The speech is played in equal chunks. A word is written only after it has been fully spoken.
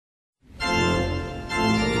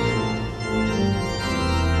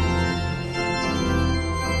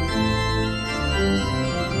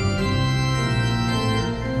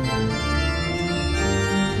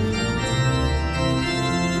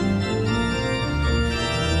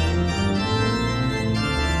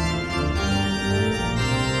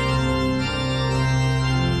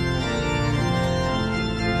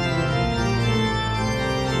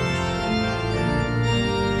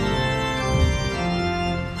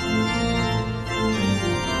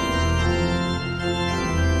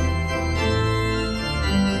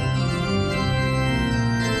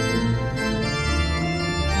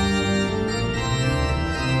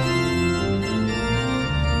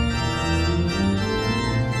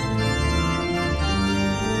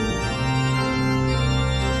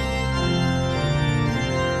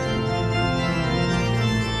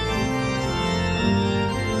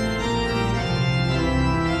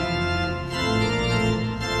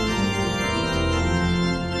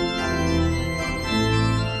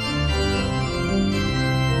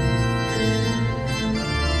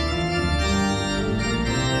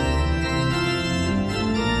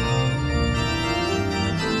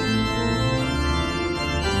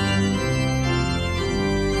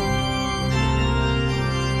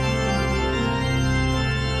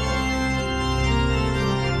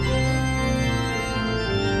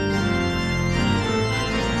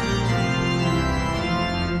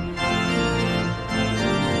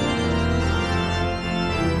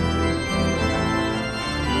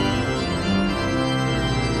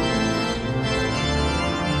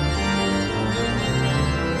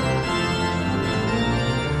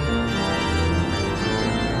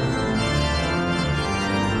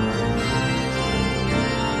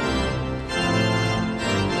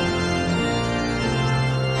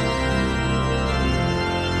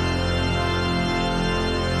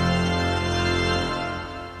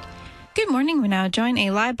morning. We now join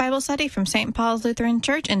a live Bible study from St. Paul's Lutheran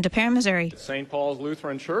Church in Des Peres, Missouri. St. Paul's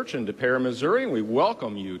Lutheran Church in Des Peres, Missouri. We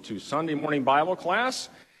welcome you to Sunday morning Bible class.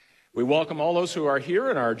 We welcome all those who are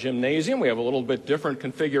here in our gymnasium. We have a little bit different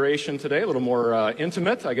configuration today, a little more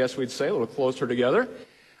intimate, I guess we'd say, a little closer together.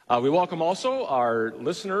 We welcome also our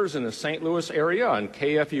listeners in the St. Louis area on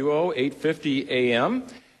KFUO 850 AM.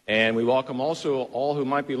 And we welcome also all who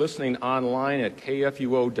might be listening online at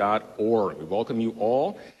kfuo.org. We welcome you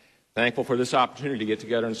all. Thankful for this opportunity to get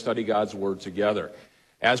together and study God's Word together.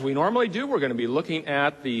 As we normally do, we're going to be looking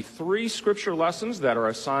at the 3 scripture lessons that are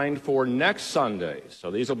assigned for next Sunday.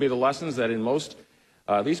 So these will be the lessons that in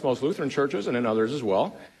at least most Lutheran churches and in others as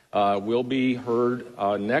well, will be heard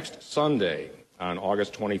next Sunday on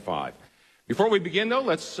August 25. Before we begin, though,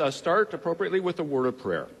 let's start appropriately with a word of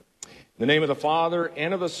prayer. In the name of the Father,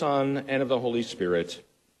 and of the Son, and of the Holy Spirit.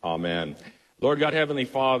 Amen. Lord God, Heavenly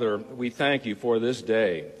Father, we thank you for this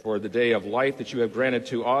day, for the day of life that you have granted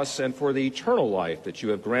to us, and for the eternal life that you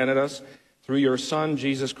have granted us through your Son,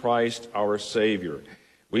 Jesus Christ, our Savior.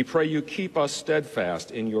 We pray you keep us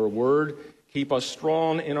steadfast in your word, keep us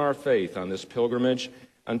strong in our faith on this pilgrimage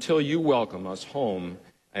until you welcome us home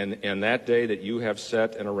and that day that you have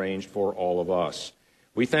set and arranged for all of us.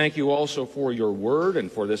 We thank you also for your word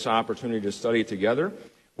and for this opportunity to study together.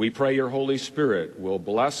 We pray your Holy Spirit will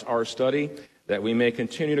bless our study, that we may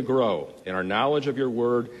continue to grow in our knowledge of your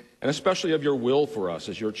word and especially of your will for us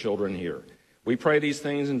as your children here. We pray these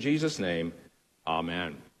things in Jesus' name.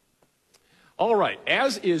 Amen. All right,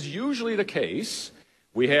 as is usually the case,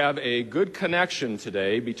 we have a good connection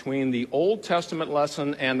today between the Old Testament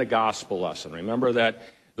lesson and the Gospel lesson. Remember that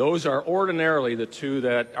those are ordinarily the two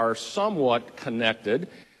that are somewhat connected.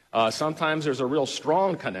 Sometimes there's a real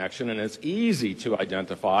strong connection and it's easy to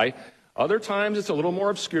identify. Other times it's a little more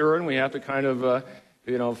obscure and we have to kind of,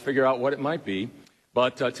 figure out what it might be.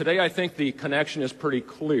 But today I think the connection is pretty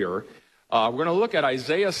clear. We're going to look at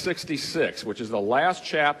Isaiah 66, which is the last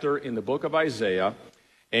chapter in the book of Isaiah.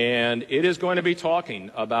 And it is going to be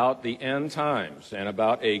talking about the end times and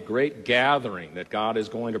about a great gathering that God is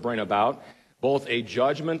going to bring about, both a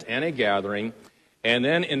judgment and a gathering. And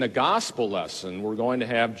then in the gospel lesson, we're going to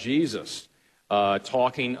have Jesus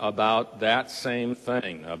talking about that same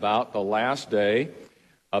thing, about the last day,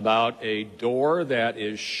 about a door that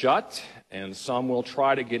is shut, and some will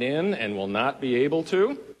try to get in and will not be able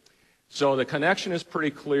to. So the connection is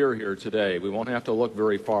pretty clear here today. We won't have to look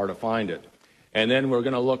very far to find it. And then we're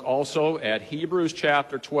going to look also at Hebrews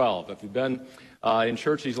chapter 12. If you've been in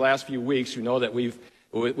church these last few weeks, you know that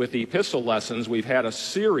with the epistle lessons, we've had a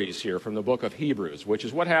series here from the book of Hebrews, which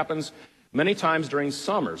is what happens many times during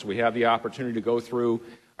summers. We have the opportunity to go through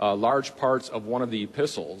large parts of one of the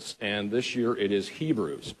epistles, and this year it is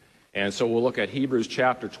Hebrews. And so we'll look at Hebrews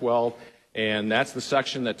chapter 12, and that's the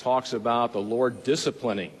section that talks about the Lord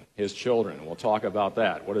disciplining his children. We'll talk about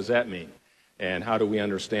that. What does that mean? And how do we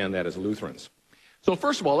understand that as Lutherans? So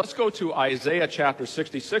first of all, let's go to Isaiah chapter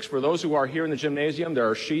 66. For those who are here in the gymnasium, there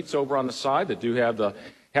are sheets over on the side that do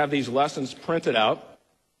have these lessons printed out.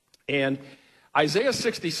 And Isaiah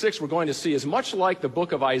 66, we're going to see, is much like the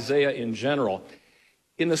book of Isaiah in general.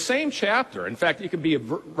 In the same chapter, in fact, it could be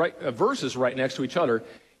verses right next to each other.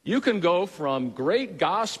 You can go from great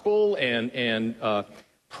gospel and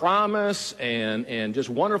promise and just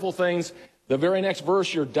wonderful things. The very next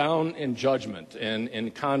verse, you're down in judgment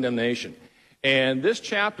and condemnation. And this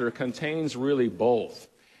chapter contains really both.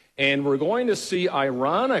 And we're going to see,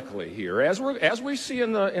 ironically here, as we see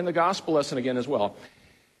in the gospel lesson again as well,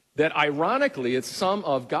 that ironically it's some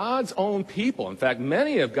of God's own people, in fact,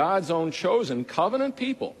 many of God's own chosen covenant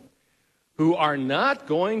people, who are not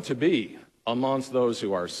going to be amongst those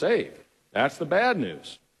who are saved. That's the bad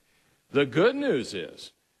news. The good news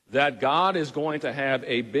is that God is going to have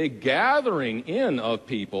a big gathering in of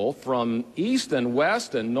people from east and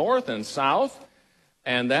west and north and south,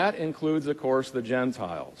 and that includes, of course, the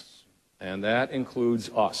Gentiles. And that includes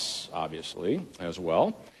us, obviously, as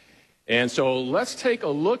well. And so let's take a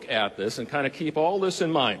look at this and kind of keep all this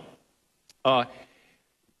in mind.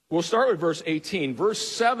 We'll start with verse 18. Verse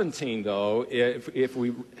 17, though, if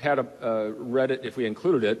we had read it, if we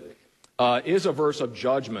included it, is a verse of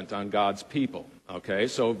judgment on God's people. Okay,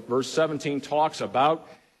 so verse 17 talks about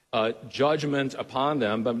judgment upon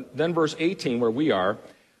them. But then verse 18, where we are,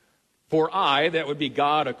 for I, that would be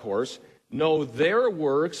God, of course, know their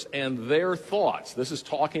works and their thoughts. This is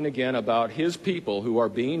talking again about his people who are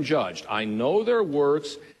being judged. I know their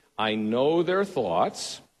works, I know their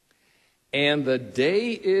thoughts, and the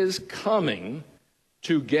day is coming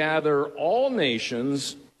to gather all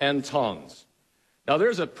nations and tongues. Now,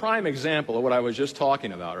 there's a prime example of what I was just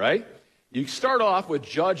talking about, right? You start off with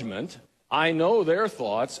judgment I know their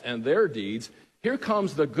thoughts and their deeds. Here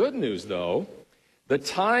comes the good news, though. The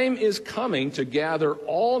time is coming to gather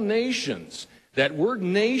all nations. That word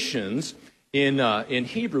nations in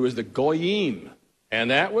Hebrew is the goyim, and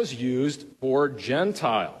that was used for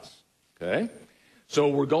Gentiles. Okay? So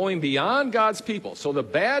we're going beyond God's people. So the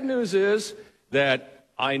bad news is that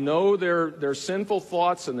I know their sinful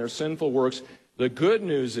thoughts and their sinful works. The good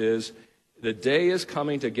news is the day is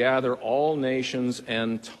coming to gather all nations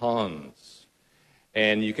and tongues.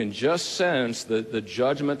 And you can just sense the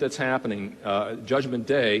judgment that's happening, judgment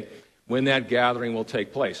day, when that gathering will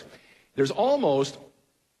take place. There's almost,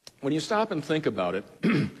 when you stop and think about it,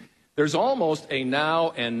 there's almost a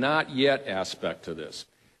now and not yet aspect to this.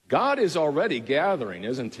 God is already gathering,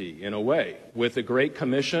 isn't he, in a way, with the Great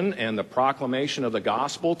Commission and the proclamation of the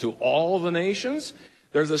gospel to all the nations.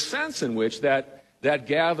 There's a sense in which that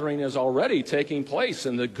gathering is already taking place,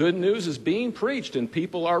 and the good news is being preached, and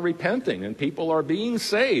people are repenting, and people are being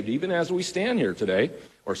saved, even as we stand here today,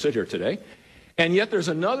 or sit here today. And yet there's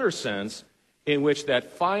another sense in which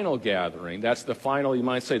that final gathering, that's the final, you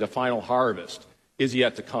might say, the final harvest, is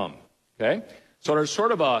yet to come. Okay? So there's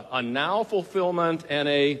sort of a now fulfillment and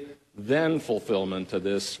a then fulfillment to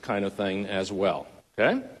this kind of thing as well.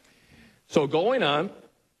 Okay? So going on,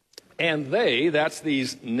 and they, that's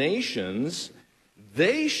these nations,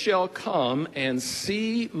 they shall come and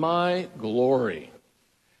see my glory.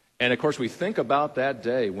 And of course we think about that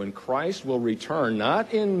day when Christ will return,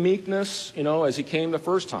 not in meekness, as he came the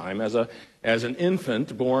first time, as an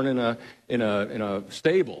infant born in a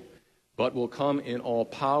stable, but will come in all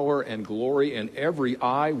power and glory, and every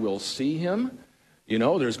eye will see him.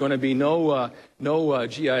 There's going to be I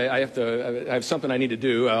have something I need to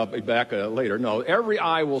do. I'll be back later. No, every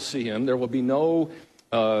eye will see him. There will be no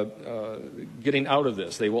getting out of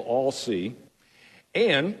this. They will all see.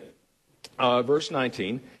 And verse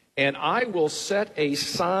 19, and I will set a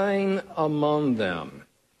sign among them.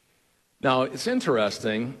 Now, it's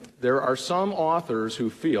interesting. There are some authors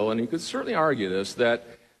who feel, and you could certainly argue this,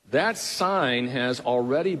 that sign has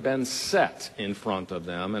already been set in front of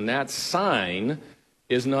them, and that sign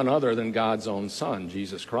is none other than God's own Son,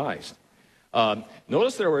 Jesus Christ.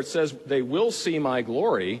 Notice there where it says, they will see my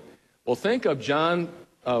glory. Well, think of John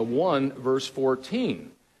 1, verse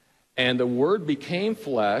 14. And the Word became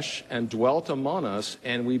flesh and dwelt among us,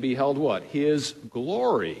 and we beheld what? His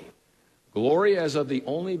glory. Glory as of the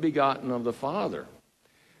only begotten of the Father.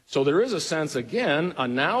 So there is a sense, again, a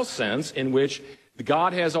now sense, in which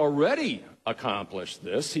God has already accomplished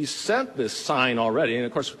this. He's sent this sign already. And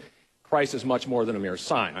of course, Christ is much more than a mere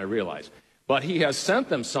sign, I realize. But he has sent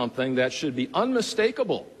them something that should be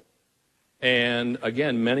unmistakable. And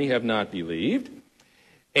again, many have not believed.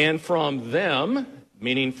 And from them,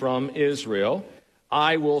 meaning from Israel,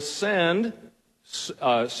 I will send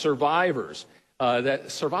survivors.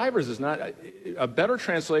 That survivors is not, a better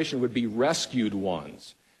translation would be rescued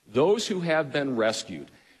ones. Those who have been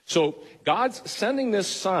rescued. So God's sending this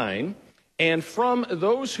sign, and from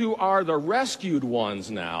those who are the rescued ones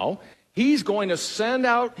now, he's going to send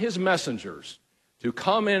out his messengers to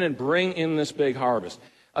come in and bring in this big harvest.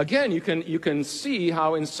 Again, you can see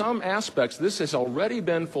how in some aspects this has already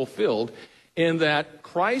been fulfilled in that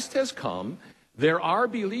Christ has come, there are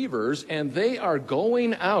believers, and they are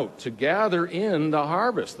going out to gather in the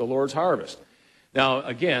harvest, the Lord's harvest. Now,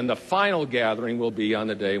 again, the final gathering will be on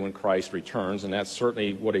the day when Christ returns, and that's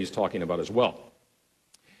certainly what he's talking about as well.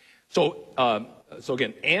 So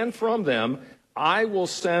again, and from them I will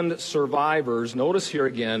send survivors, notice here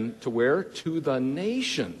again, to where? To the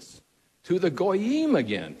nations, to the goyim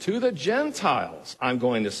again, to the Gentiles I'm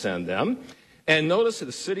going to send them. And notice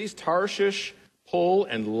the cities, Tarshish, Pul,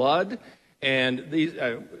 and Lud, and these,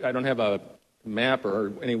 I don't have a map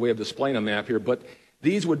or any way of displaying a map here, but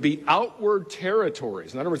these would be outward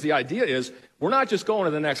territories. In other words, the idea is we're not just going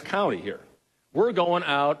to the next county here. We're going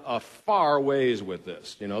out a far ways with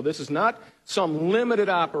this. This is not some limited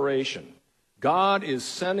operation. God is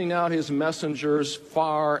sending out his messengers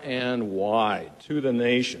far and wide to the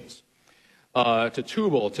nations, to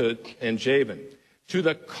Tubal and Javan, to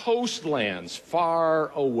the coastlands far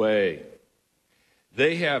away.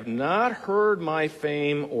 They have not heard my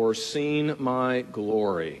fame or seen my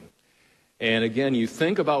glory. And again, you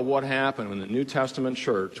think about what happened in the New Testament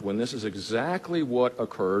church when this is exactly what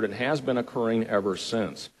occurred and has been occurring ever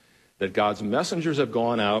since. That God's messengers have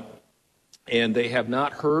gone out and they have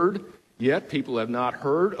not heard yet. People have not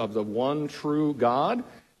heard of the one true God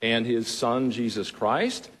and his Son, Jesus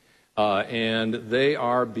Christ. And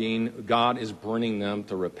God is bringing them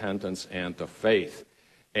to repentance and to faith.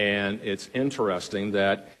 And it's interesting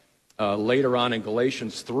that later on in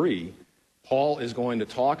Galatians 3, Paul is going to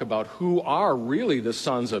talk about who are really the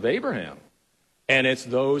sons of Abraham. And it's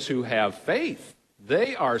those who have faith.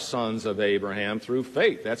 They are sons of Abraham through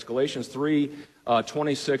faith. That's Galatians 3,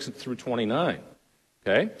 26 through 29.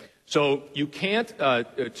 Okay? So you can't,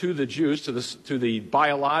 to the Jews, to the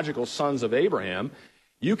biological sons of Abraham,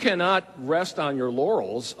 you cannot rest on your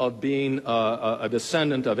laurels of being a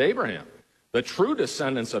descendant of Abraham. The true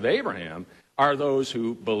descendants of Abraham are those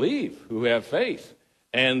who believe, who have faith.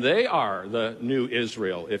 And they are the new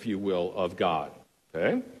Israel, if you will, of God.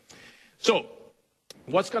 Okay? So,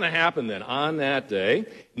 what's going to happen then on that day?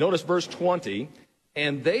 Notice verse 20.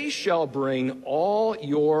 And they shall bring all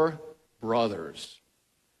your brothers.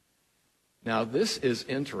 Now, this is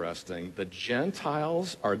interesting. The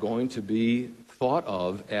Gentiles are going to be thought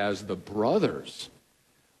of as the brothers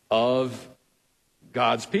of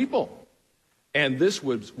God's people. And this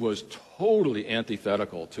was totally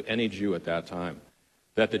antithetical to any Jew at that time,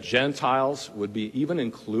 that the Gentiles would be even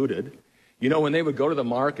included. You know, when they would go to the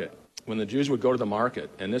market, when the Jews would go to the market,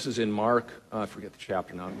 and this is in Mark, I forget the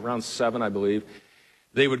chapter now, around 7, I believe,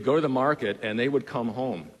 they would go to the market and they would come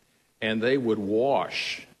home and they would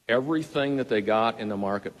wash everything that they got in the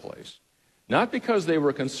marketplace. Not because they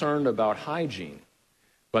were concerned about hygiene,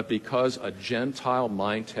 but because a Gentile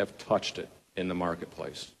might have touched it in the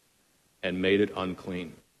marketplace and made it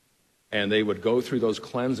unclean. And they would go through those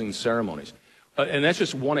cleansing ceremonies. And that's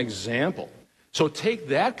just one example. So take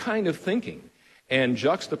that kind of thinking and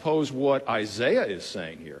juxtapose what Isaiah is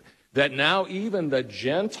saying here, that now even the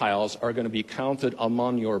Gentiles are going to be counted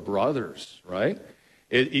among your brothers, right?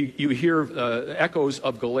 You hear echoes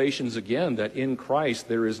of Galatians again, that in Christ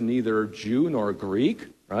there is neither Jew nor Greek,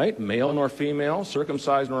 right? Male nor female,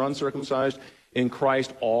 circumcised nor uncircumcised. In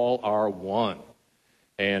Christ all are one.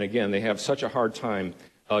 And again, they have such a hard time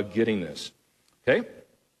getting this. Okay?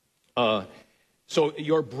 So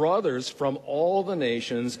your brothers from all the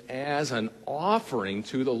nations as an offering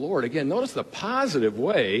to the Lord. Again, notice the positive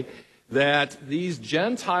way that these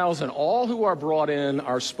Gentiles and all who are brought in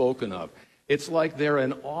are spoken of. It's like they're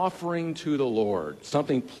an offering to the Lord,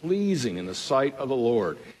 something pleasing in the sight of the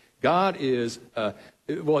Lord. God is,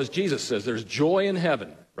 well, as Jesus says, there's joy in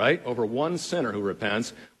heaven, right, over one sinner who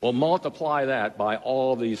repents. Well, multiply that by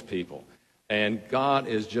all these people. And God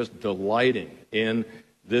is just delighting in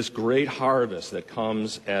this great harvest that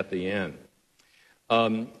comes at the end.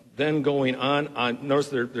 Then going on notice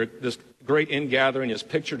this great ingathering is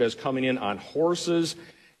pictured as coming in on horses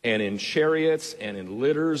and in chariots and in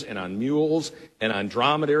litters and on mules and on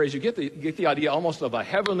dromedaries. You get the idea almost of a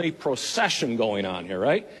heavenly procession going on here,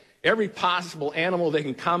 right? Every possible animal they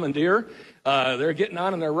can commandeer, they're getting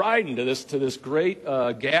on and they're riding to this great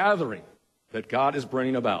gathering that God is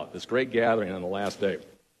bringing about, this great gathering on the last day.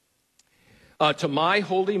 To my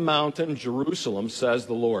holy mountain, Jerusalem, says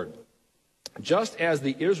the Lord, just as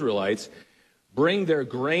the Israelites bring their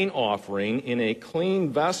grain offering in a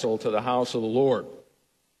clean vessel to the house of the Lord.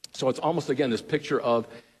 So it's almost, again, this picture of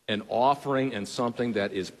an offering and something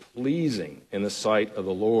that is pleasing in the sight of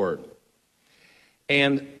the Lord.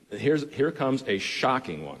 And here comes a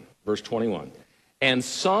shocking one, verse 21. And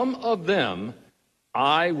some of them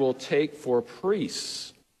I will take for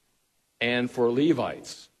priests and for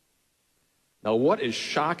Levites. Now, what is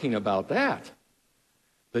shocking about that?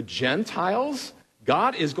 The Gentiles,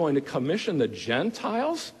 God is going to commission the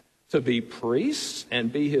Gentiles to be priests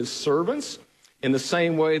and be his servants in the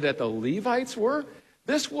same way that the Levites were.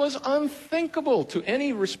 This was unthinkable to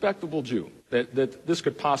any respectable Jew that this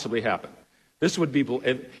could possibly happen. This would be,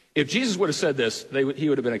 if Jesus would have said this, he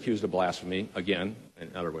would have been accused of blasphemy again,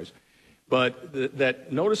 in other ways. But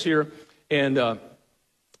that notice here, and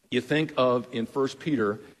you think of in 1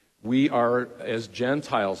 Peter, we are, as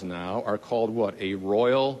Gentiles now, are called what? A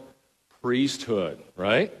royal priesthood,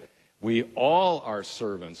 right? We all are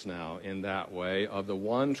servants now in that way of the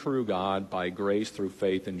one true God by grace through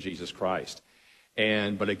faith in Jesus Christ.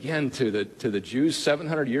 But again, to the Jews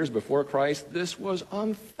 700 years before Christ, this was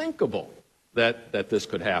unthinkable that this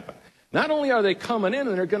could happen. Not only are they coming in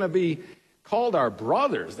and they're going to be called our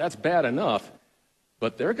brothers, that's bad enough,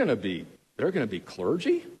 but they're going to be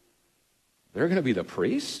clergy. They're going to be the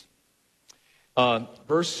priests.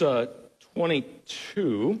 Verse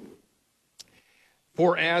 22.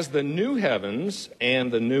 For as the new heavens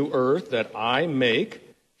and the new earth that I make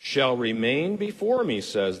shall remain before me,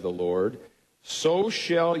 says the Lord, so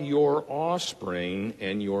shall your offspring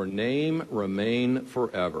and your name remain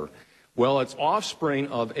forever. Well, it's offspring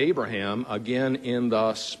of Abraham, again, in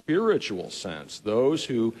the spiritual sense. Those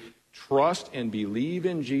who trust and believe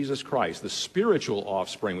in Jesus Christ, the spiritual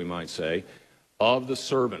offspring, we might say, of the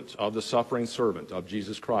servant, of the suffering servant of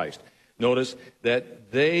Jesus Christ. Notice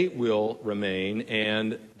that they will remain,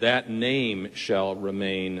 and that name shall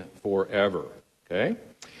remain forever. Okay?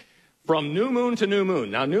 From new moon to new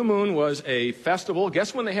moon. Now, new moon was a festival.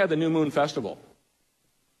 Guess when they had the new moon festival?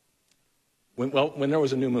 When there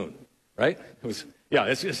was a new moon, right? This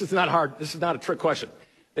is not hard. This is not a trick question.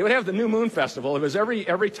 They would have the new moon festival. It was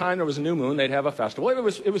every time there was a new moon, they'd have a festival. It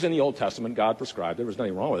was in the Old Testament. God prescribed it. There was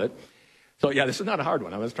nothing wrong with it. So, yeah, this is not a hard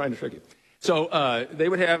one. I was trying to trick you. So they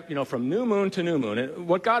would have, from new moon to new moon. And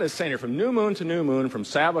what God is saying here, from new moon to new moon, from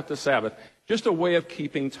Sabbath to Sabbath, just a way of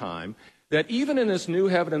keeping time, that even in this new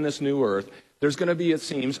heaven and this new earth, there's going to be, it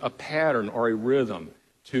seems, a pattern or a rhythm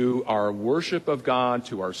to our worship of God,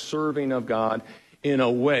 to our serving of God, in a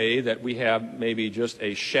way that we have maybe just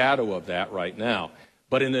a shadow of that right now.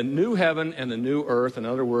 But in the new heaven and the new earth, in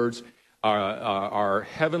other words, our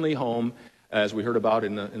heavenly home, as we heard about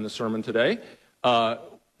in the sermon today,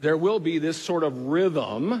 there will be this sort of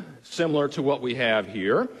rhythm similar to what we have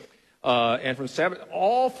here. And from Sabbath,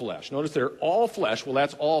 all flesh. Notice they're all flesh. Well,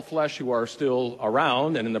 that's all flesh who are still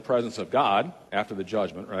around and in the presence of God after the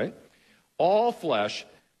judgment, right? All flesh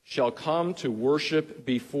shall come to worship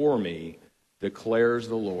before me, declares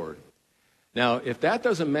the Lord. Now, if that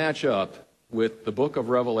doesn't match up with the book of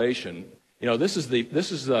Revelation, this is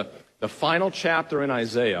the final chapter in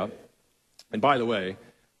Isaiah. And by the way,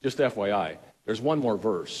 just FYI, there's one more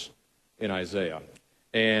verse in Isaiah.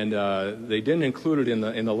 And they didn't include it in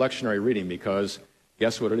the lectionary reading because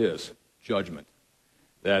guess what it is? Judgment.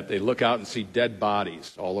 That they look out and see dead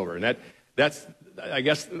bodies all over. And that's I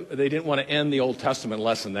guess they didn't want to end the Old Testament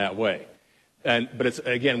lesson that way. But it's,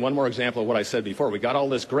 again, one more example of what I said before. We got all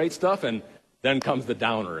this great stuff, and then comes the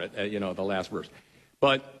downer at the last verse.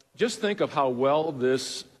 But just think of how well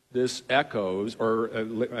this echoes, or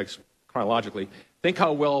chronologically, think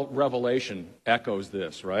how well Revelation echoes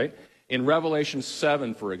this, right? In Revelation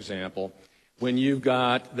 7, for example, when you've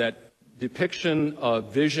got that depiction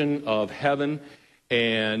of vision of heaven,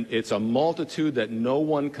 and it's a multitude that no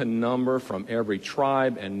one can number from every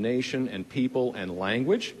tribe and nation and people and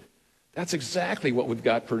language, that's exactly what we've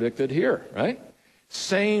got predicted here, right?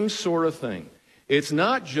 Same sort of thing. It's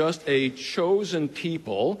not just a chosen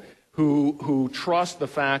people who trust the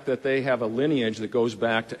fact that they have a lineage that goes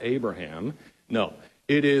back to Abraham. No,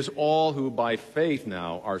 it is all who by faith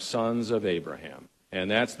now are sons of Abraham. And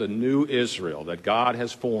that's the new Israel that God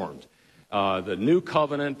has formed. The new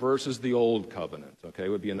covenant versus the old covenant, okay,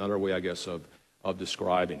 would be another way, I guess, of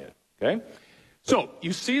describing it, okay? So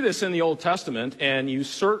you see this in the Old Testament, and you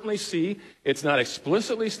certainly see, it's not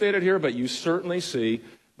explicitly stated here, but you certainly see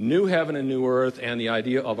new heaven and new earth and the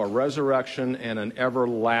idea of a resurrection and an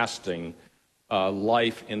everlasting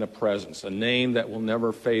life in the presence, a name that will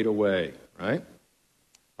never fade away, right?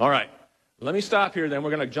 All right, let me stop here then. We're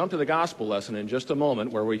going to jump to the gospel lesson in just a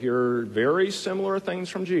moment where we hear very similar things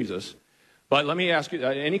from Jesus. But let me ask you,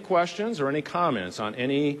 any questions or any comments on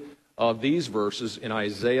any of these verses in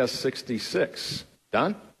Isaiah 66?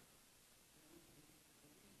 Don?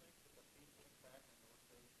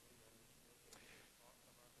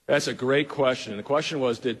 That's a great question. The question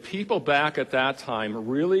was, did people back at that time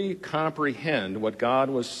really comprehend what God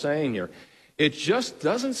was saying here? It just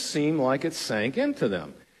doesn't seem like it sank into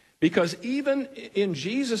them. Because even in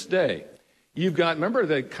Jesus' day, you've got, remember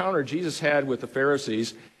the encounter Jesus had with the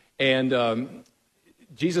Pharisees, and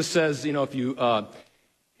Jesus says,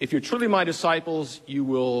 if you're truly my disciples, you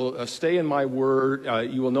will stay in my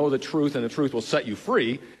word, you will know the truth, and the truth will set you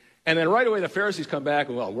free. And then right away the Pharisees come back,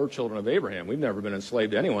 and, well, we're children of Abraham. We've never been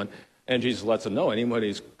enslaved to anyone. And Jesus lets them know anybody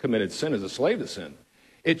who's committed sin is a slave to sin.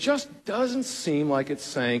 It just doesn't seem like it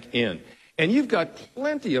sank in. And you've got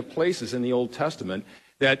plenty of places in the Old Testament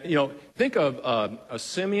that, think of a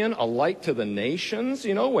Simeon, a light to the nations,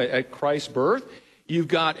 at Christ's birth. You've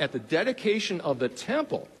got at the dedication of the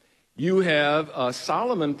temple, you have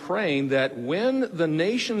Solomon praying that when the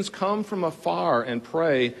nations come from afar and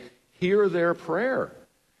pray, hear their prayer.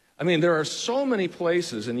 I mean, there are so many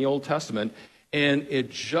places in the Old Testament, and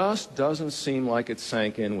it just doesn't seem like it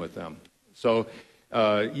sank in with them. So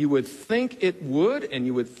you would think it would, and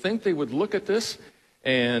you would think they would look at this,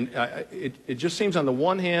 and it just seems on the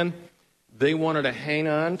one hand, they wanted to hang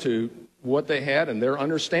on to what they had and their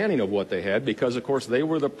understanding of what they had because, of course, they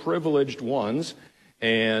were the privileged ones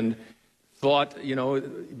and thought,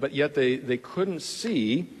 but yet they couldn't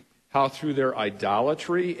see how through their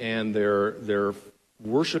idolatry and their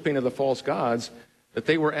worshiping of the false gods that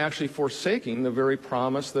they were actually forsaking the very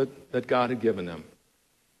promise that God had given them.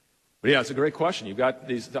 But yeah, it's a great question. You've got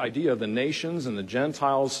the idea of the nations and the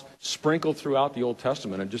Gentiles sprinkled throughout the Old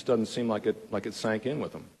Testament. It just doesn't seem like it sank in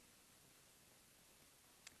with them.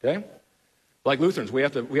 Okay? Like Lutherans, we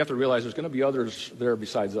have to realize there's going to be others there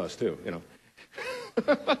besides us too, you know.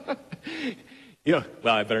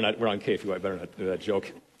 Well, I better not, we're on KFU, I better not do that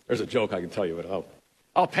joke. There's a joke I can tell you, but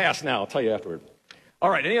I'll pass now. I'll tell you afterward. All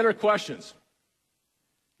right, any other questions?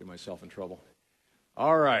 Get myself in trouble.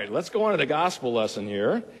 All right, let's go on to the gospel lesson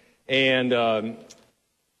here. And,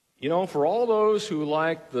 for all those who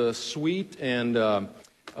like the sweet and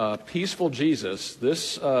peaceful Jesus,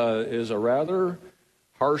 this is a rather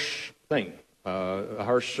harsh thing, a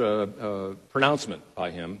harsh pronouncement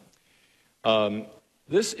by him.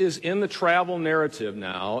 This is in the travel narrative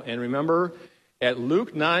now, and remember, at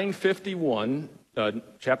Luke 9:51,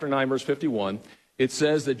 chapter 9, verse 51, it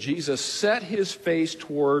says that Jesus set his face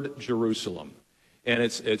toward Jerusalem. And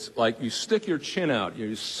it's like you stick your chin out,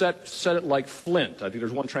 you set it like flint. I think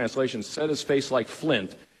there's one translation, set his face like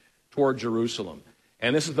flint toward Jerusalem.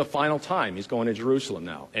 And this is the final time he's going to Jerusalem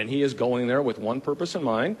now. And he is going there with one purpose in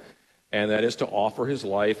mind, and that is to offer his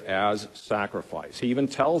life as sacrifice. He even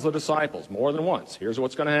tells the disciples more than once, here's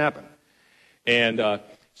what's going to happen. And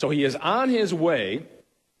so he is on his way,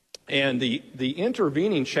 and the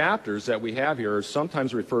intervening chapters that we have here are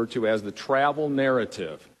sometimes referred to as the travel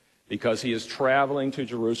narrative, because he is traveling to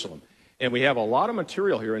Jerusalem. And we have a lot of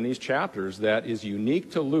material here in these chapters that is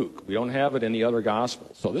unique to Luke. We don't have it in the other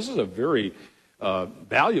Gospels. So this is a very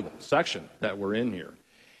valuable section that we're in here.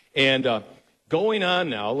 And going on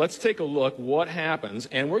now, let's take a look what happens.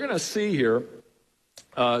 And we're going to see here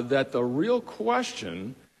that the real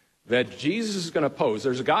question that Jesus is going to pose,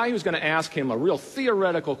 there's a guy who's going to ask him a real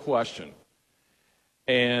theoretical question.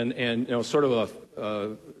 And sort of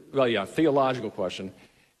a theological question.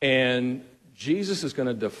 And Jesus is going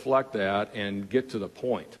to deflect that and get to the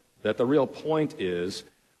point. That the real point is,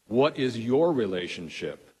 what is your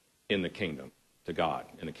relationship in the kingdom, to God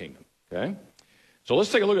in the kingdom? Okay? So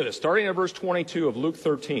let's take a look at this. Starting at verse 22 of Luke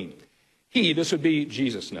 13. He, this would be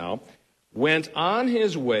Jesus now, went on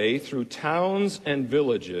his way through towns and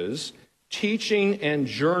villages, teaching and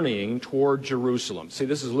journeying toward Jerusalem. See,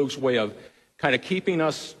 this is Luke's way of kind of keeping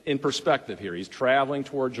us in perspective here. He's traveling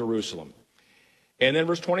toward Jerusalem. And then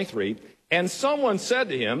verse 23, and someone said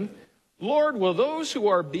to him, Lord, will those who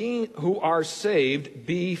are saved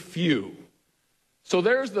be few? So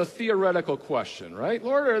there's the theoretical question, right?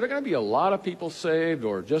 Lord, are there going to be a lot of people saved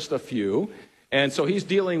or just a few? And so he's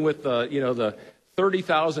dealing with the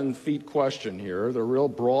 30,000 feet question here, the real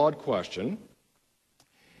broad question.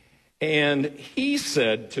 And he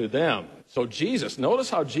said to them, so Jesus,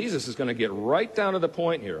 notice how Jesus is going to get right down to the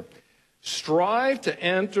point here. Strive to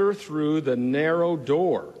enter through the narrow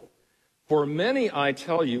door. For many, I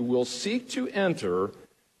tell you, will seek to enter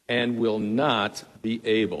and will not be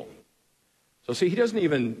able. So see, he doesn't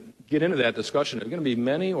even get into that discussion. There's going to be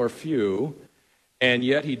many or few, and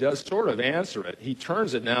yet he does sort of answer it. He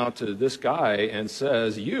turns it now to this guy and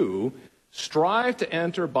says, you strive to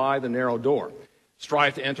enter by the narrow door.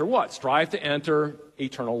 Strive to enter what? Strive to enter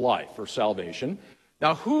eternal life or salvation.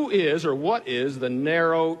 Now, who is or what is the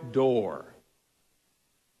narrow door?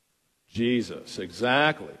 Jesus,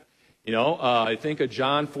 exactly. I think of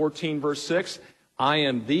John 14, verse 6. I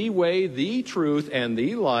am the way, the truth, and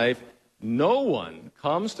the life. No one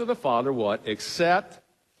comes to the Father, what? Except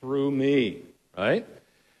through me, right?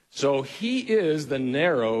 So he is the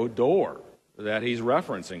narrow door that he's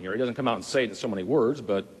referencing here. He doesn't come out and say it in so many words,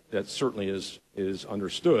 but that certainly is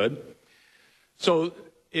understood. So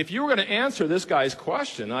if you were going to answer this guy's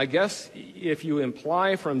question, I guess if you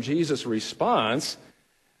imply from Jesus' response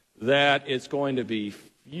that it's going to be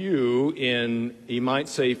few you might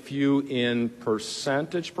say few in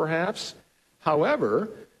percentage perhaps. However,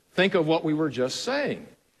 think of what we were just saying,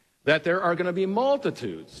 that there are going to be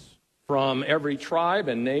multitudes from every tribe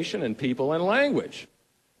and nation and people and language.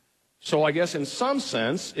 So I guess in some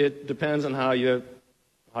sense, it depends on how you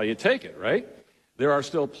take it, right? There are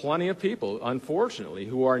still plenty of people, unfortunately,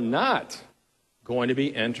 who are not going to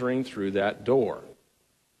be entering through that door.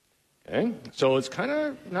 Okay? So it's kind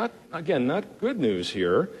of not good news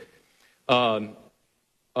here.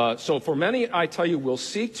 So for many, I tell you, will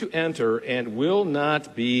seek to enter and will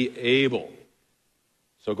not be able.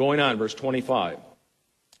 So going on, verse 25.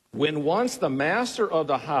 When once the master of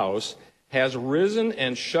the house has risen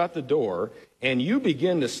and shut the door, and you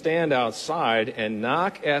begin to stand outside and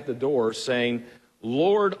knock at the door, saying,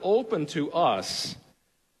 Lord, open to us,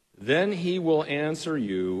 then he will answer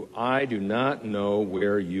you, I do not know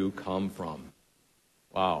where you come from.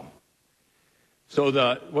 Wow. So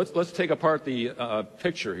let's take apart the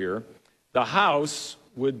picture here. The house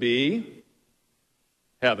would be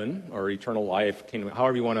heaven or eternal life, kingdom,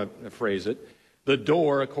 however you want to phrase it. The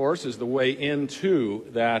door, of course, is the way into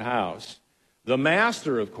that house. The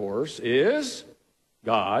master, of course, is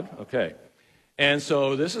God. Okay. And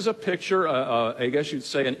so this is a picture, I guess you'd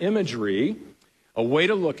say an imagery, a way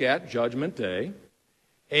to look at Judgment Day.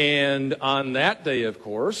 And on that day, of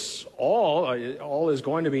course, all is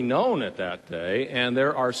going to be known at that day. And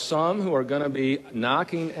there are some who are going to be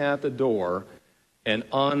knocking at the door and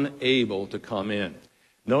unable to come in.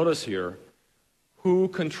 Notice here, who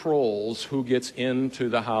controls who gets into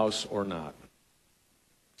the house or not?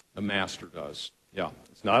 The master does. Yeah,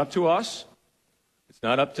 it's not up to us. It's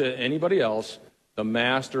not up to anybody else. The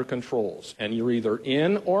master controls. And you're either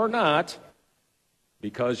in or not,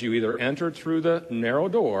 because you either entered through the narrow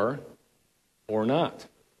door or not.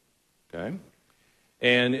 Okay?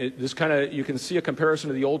 And you can see a comparison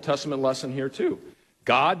to the Old Testament lesson here too.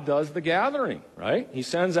 God does the gathering, right? He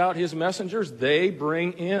sends out his messengers. They do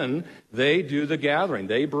the gathering.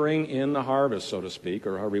 They bring in the harvest, so to speak,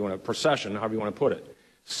 or however you want to, procession, however you want to put it.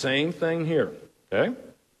 Same thing here, okay?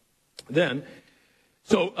 Then,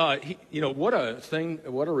 what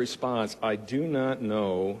a response. I do not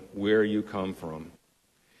know where you come from.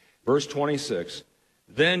 Verse 26,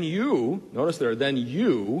 then you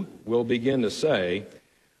will begin to say,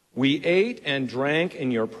 we ate and drank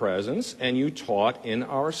in your presence, and you taught in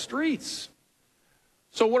our streets.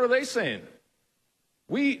 So what are they saying?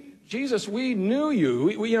 Jesus, we knew you.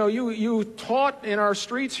 You taught in our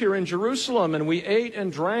streets here in Jerusalem, and we ate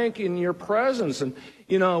and drank in your presence, and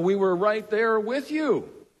we were right there with you.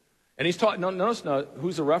 And he's talking. Notice now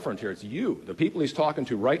who's the referent here? It's you, the people he's talking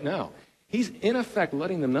to right now. He's in effect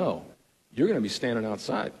letting them know you're going to be standing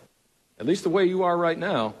outside, at least the way you are right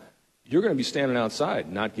now. You're going to be standing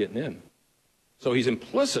outside, not getting in. So he's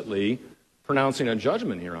implicitly pronouncing a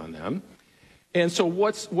judgment here on them. And so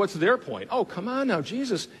what's their point? Oh, come on now,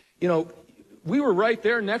 Jesus. We were right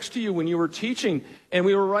there next to you when you were teaching, and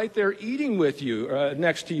we were right there eating with you,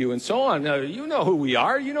 next to you, and so on. Now, you know who we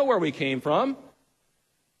are. You know where we came from.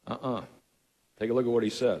 Take a look at what he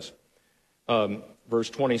says. Verse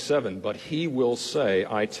 27, but he will say,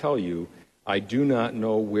 I tell you, I do not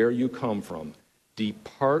know where you come from.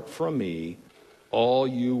 Depart from me, all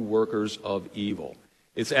you workers of evil.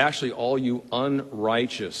 It's actually all you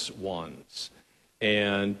unrighteous ones.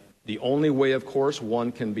 And the only way, of course,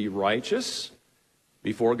 one can be righteous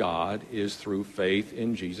before God is through faith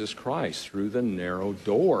in Jesus Christ, through the narrow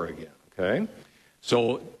door again, okay?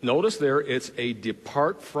 So notice there, it's a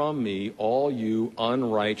depart from me, all you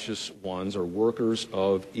unrighteous ones or workers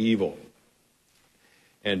of evil.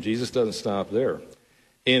 And Jesus doesn't stop there.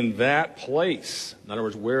 In that place, in other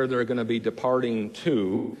words, where they're going to be departing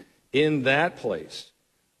to, in that place,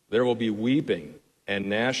 there will be weeping and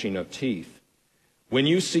gnashing of teeth. When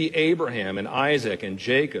you see Abraham and Isaac and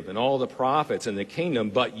Jacob and all the prophets in the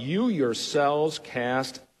kingdom, but you yourselves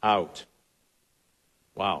cast out.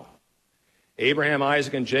 Wow. Abraham,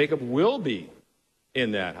 Isaac, and Jacob will be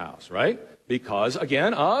in that house, right? Because,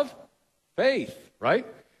 again, of faith, right?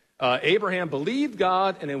 Abraham believed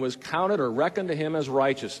God, and it was counted or reckoned to him as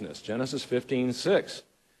righteousness. Genesis 15:6.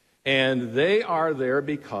 And they are there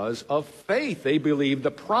because of faith. They believed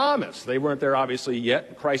the promise. They weren't there, obviously,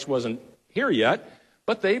 yet. Christ wasn't here yet.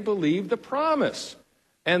 But they believed the promise.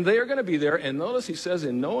 And they are going to be there. And notice he says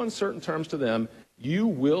in no uncertain terms to them, you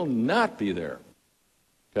will not be there.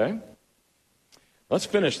 Okay? Let's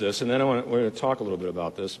finish this, and then we're going to talk a little bit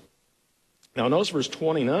about this. Now, notice verse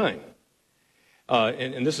 29.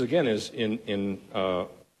 And this, again, is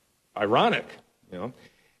ironic,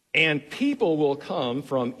 And people will come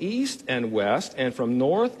from east and west and from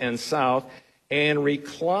north and south and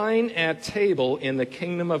recline at table in the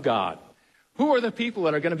kingdom of God. Who are the people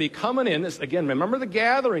that are going to be coming in? This, again, remember the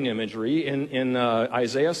gathering imagery in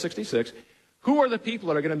Isaiah 66. Who are the people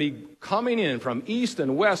that are going to be coming in from east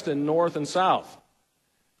and west and north and south?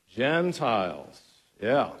 Gentiles.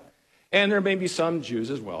 Yeah. And there may be some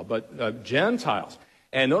Jews as well, but Gentiles.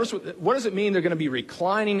 And notice, what does it mean they're going to be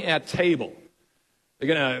reclining at table? They're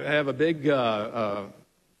going to have a big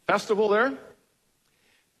festival there?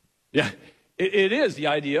 Yeah, it is the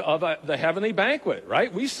idea of the heavenly banquet,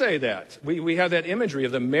 right? We say that. We have that imagery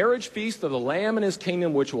of the marriage feast of the Lamb and his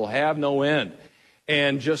kingdom, which will have no end.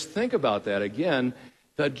 And just think about that again.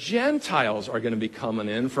 The Gentiles are going to be coming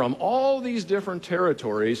in from all these different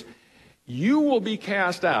territories. You will be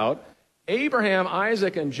cast out. Abraham,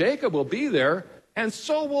 Isaac, and Jacob will be there, and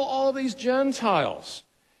so will all these Gentiles.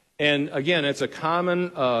 And again, it's a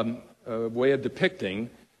common way of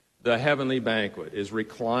depicting the heavenly banquet, is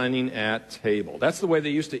reclining at table. That's the way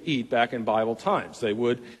they used to eat back in Bible times. They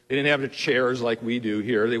didn't have the chairs like we do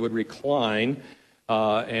here. They would recline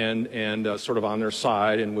and sort of on their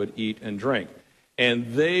side and would eat and drink.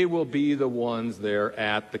 And they will be the ones there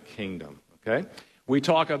at the kingdom. okay? We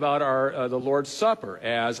talk about the Lord's Supper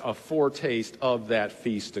as a foretaste of that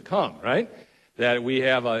feast to come, right? That we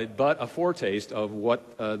have but a foretaste of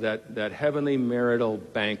what that heavenly marital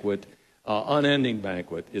banquet, unending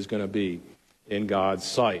banquet, is going to be in God's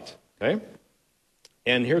sight, okay?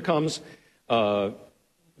 And here comes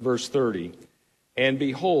verse 30. And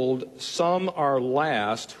behold, some are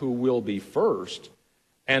last who will be first,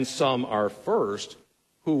 and some are first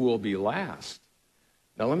who will be last.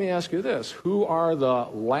 Now let me ask you this. Who are the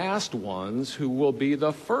last ones who will be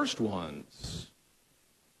the first ones?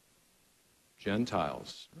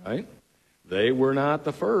 Gentiles, right? They were not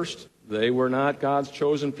the first. They were not God's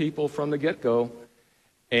chosen people from the get-go.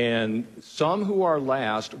 And some who are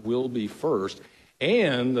last will be first.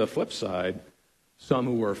 And the flip side, some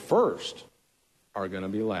who are first are going to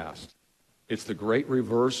be last. It's the great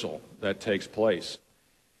reversal that takes place.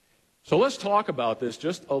 So let's talk about this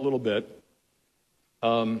just a little bit.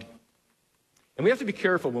 And we have to be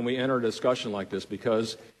careful when we enter a discussion like this,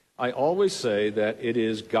 because I always say that it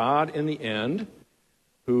is God in the end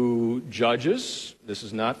who judges. This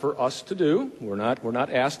is not for us to do. We're not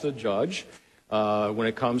asked to judge when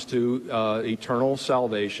it comes to eternal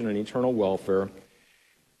salvation and eternal welfare.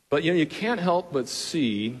 But you can't help but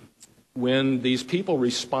see when these people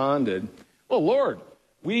responded, "Well, Lord,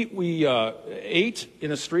 we ate in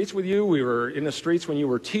the streets with you. We were in the streets when you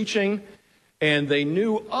were teaching." And they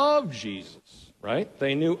knew of Jesus, right?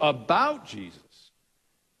 They knew about Jesus.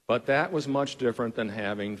 But that was much different than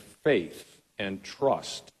having faith and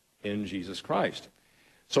trust in Jesus Christ.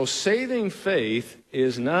 So saving faith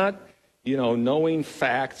is not, knowing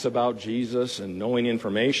facts about Jesus and knowing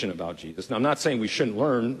information about Jesus. Now, I'm not saying we shouldn't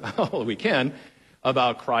learn all we can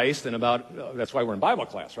about Christ and about, that's why we're in Bible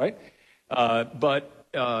class, right? But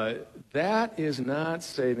that is not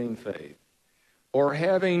saving faith, or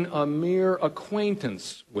having a mere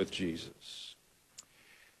acquaintance with Jesus.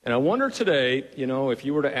 And I wonder today, if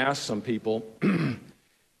you were to ask some people, do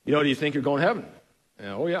you think you're going to heaven?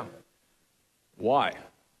 Oh, yeah. Why?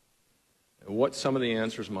 What some of the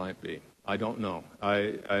answers might be, I don't know.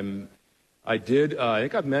 I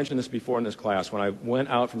think I've mentioned this before in this class. When I went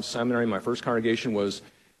out from seminary, my first congregation was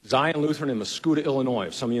Zion Lutheran in Mascoutah, Illinois.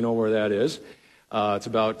 If some of you know where that is. It's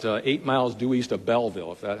about 8 miles due east of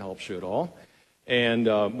Belleville, if that helps you at all. And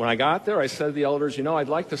when I got there, I said to the elders, I'd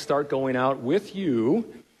like to start going out with you,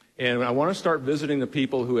 and I want to start visiting the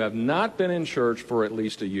people who have not been in church for at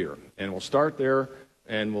least a year. And we'll start there,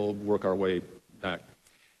 and we'll work our way back.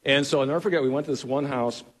 And so I'll never forget, we went to this one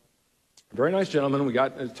house, a very nice gentleman. We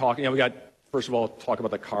got talking, we got, first of all, talk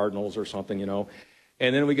about the Cardinals or something, and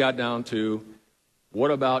then we got down to,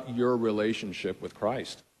 what about your relationship with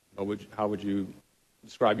Christ? How would you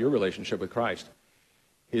describe your relationship with Christ?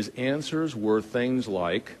 His answers were things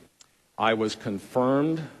like, I was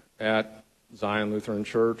confirmed at Zion Lutheran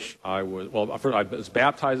Church. I was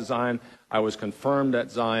baptized at Zion. I was confirmed at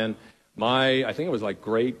Zion. I think it was like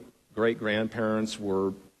great-grandparents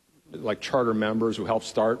were like charter members who helped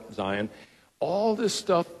start Zion. All this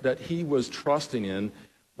stuff that he was trusting in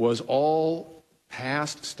was all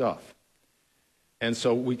past stuff. And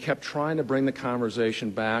so we kept trying to bring the conversation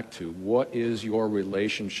back to, what is your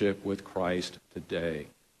relationship with Christ today?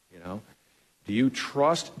 Do you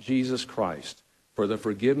trust Jesus Christ for the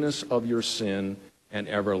forgiveness of your sin and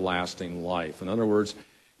everlasting life? In other words,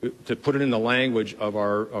 to put it in the language of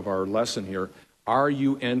our lesson here, are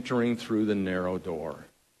you entering through the narrow door?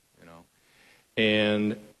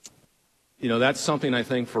 And that's something I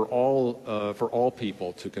think for all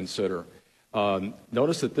people to consider.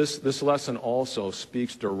 Notice that this lesson also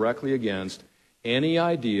speaks directly against any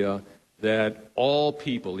idea that all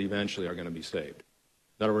people eventually are going to be saved.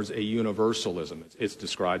 In other words, a universalism. It's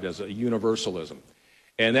described as a universalism.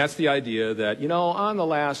 And that's the idea that, on the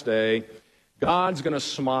last day, God's going to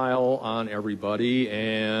smile on everybody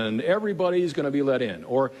and everybody's going to be let in.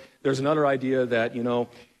 Or there's another idea that,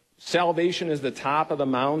 salvation is the top of the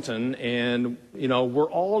mountain and,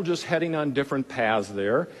 we're all just heading on different paths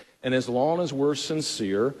there. And as long as we're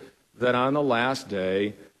sincere, that on the last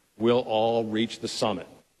day, we'll all reach the summit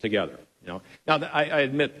together. Now, I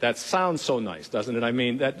admit that sounds so nice, doesn't it? I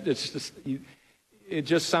mean, it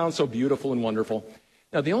just sounds so beautiful and wonderful.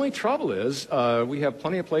 Now, the only trouble is we have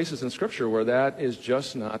plenty of places in Scripture where that is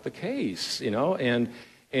just not the case,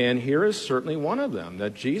 and here is certainly one of them,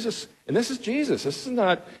 that Jesus, and this is Jesus. This is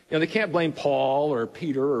not, they can't blame Paul or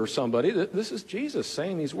Peter or somebody. This is Jesus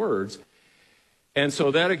saying these words. And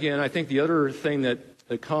so that, again, I think the other thing that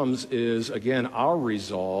comes is, again, our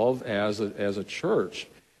resolve as a church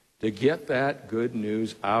to get that good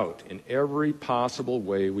news out in every possible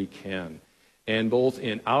way we can. and both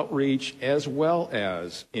in outreach as well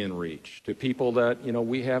as in reach to people that,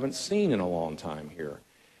 we haven't seen in a long time here.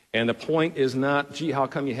 And the point is not, gee, how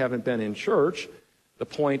come you haven't been in church? The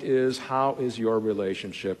point is, how is your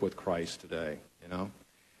relationship with Christ today?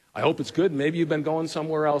 I hope it's good. Maybe you've been going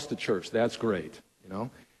somewhere else to church. That's great,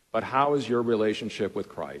 But how is your relationship with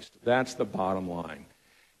Christ? That's the bottom line.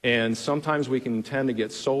 And sometimes we can tend to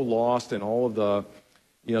get so lost in all of the,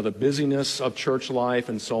 the busyness of church life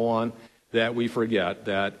and so on, that we forget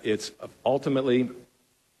that it's ultimately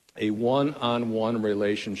a one-on-one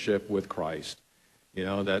relationship with Christ.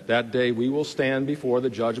 That day we will stand before the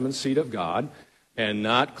judgment seat of God and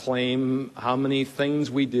not claim how many things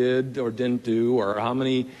we did or didn't do, or how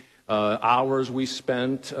many hours we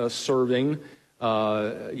spent serving,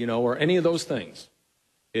 or any of those things.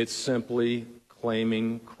 It's simply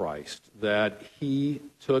claiming Christ, that He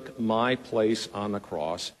took my place on the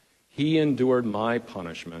cross. He endured my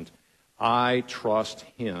punishment. I trust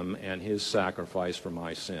Him and His sacrifice for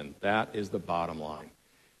my sin. That is the bottom line.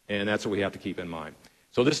 And that's what we have to keep in mind.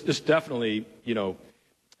 So this definitely,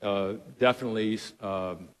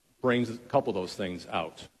 brings a couple of those things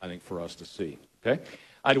out, I think, for us to see. Okay?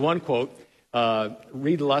 I had one quote.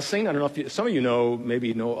 Reed Lessing, I don't know if some of you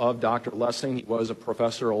maybe know of Dr. Lessing. He was a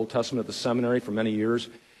professor of Old Testament at the seminary for many years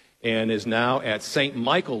and is now at St.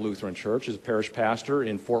 Michael Lutheran Church as a parish pastor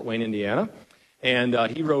in Fort Wayne, Indiana. And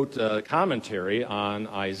he wrote a commentary on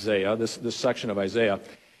Isaiah, this section of Isaiah.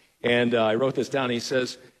 And I wrote this down. He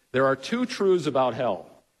says, there are two truths about hell.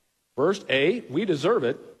 First, A, we deserve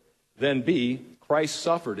it. Then B, Christ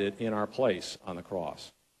suffered it in our place on the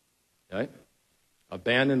cross. Okay?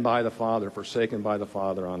 Abandoned by the Father, forsaken by the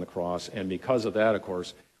Father on the cross. And because of that, of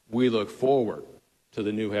course, we look forward to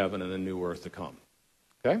the new heaven and the new earth to come.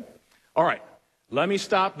 Okay? All right. Let me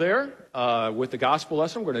stop there with the gospel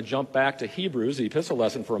lesson. We're going to jump back to Hebrews, the epistle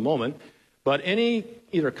lesson, for a moment. But any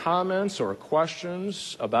either comments or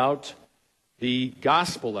questions about the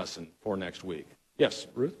gospel lesson for next week? Yes,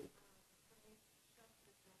 Ruth?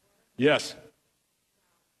 Yes.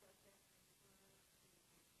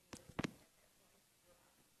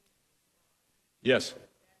 Yes.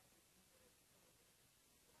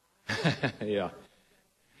 Yeah.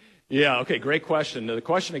 Yeah, okay, great question. The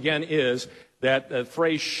question again is that the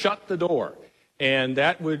phrase shut the door. And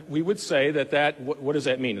we would say what does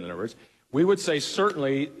that mean in other words? We would say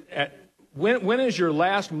certainly, when is your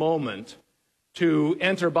last moment to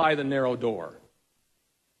enter by the narrow door?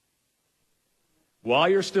 While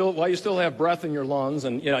you still have breath in your lungs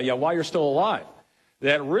and while you're still alive.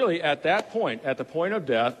 That really at that point, at the point of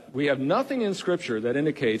death, we have nothing in Scripture that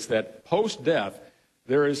indicates that post-death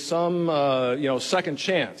there is some second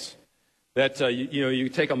chance that you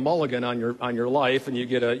take a mulligan on your life and you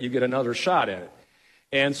get another shot at it.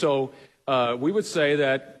 And so we would say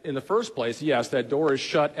that in the first place, yes, that door is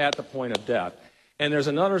shut at the point of death. And there's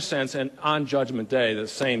another sense, and on Judgment Day, the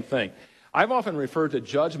same thing. I've often referred to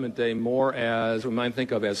Judgment Day more as we might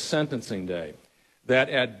think of as sentencing day. That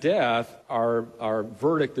at death, our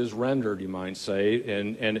verdict is rendered, you might say,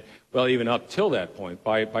 and well, even up till that point,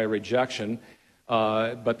 by rejection.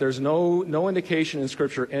 But there's no indication in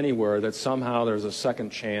Scripture anywhere that somehow there's a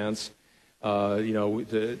second chance,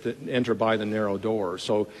 to enter by the narrow door.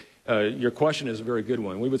 So your question is a very good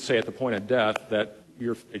one. We would say at the point of death that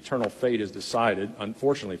your eternal fate is decided,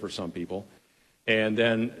 unfortunately for some people. And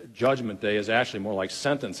then Judgment Day is actually more like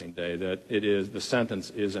sentencing day, that the sentence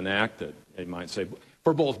is enacted, you might say,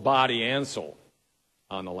 for both body and soul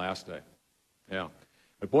on the last day. Yeah.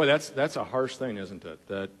 But boy, that's a harsh thing, isn't it?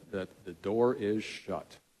 That the door is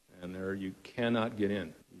shut, and there you cannot get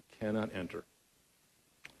in. You cannot enter.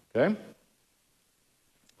 Okay?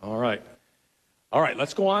 All right. All right,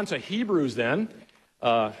 let's go on to Hebrews then.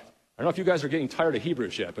 I don't know if you guys are getting tired of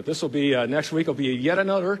Hebrews yet, but this will be, next week will be yet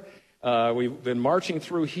another. We've been marching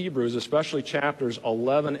through Hebrews, especially chapters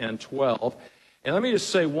 11 and 12. And let me just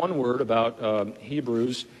say one word about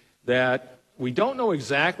Hebrews, that we don't know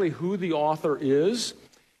exactly who the author is.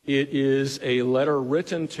 It is a letter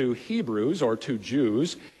written to Hebrews, or to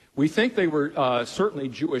Jews. We think they were certainly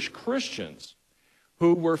Jewish Christians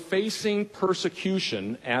who were facing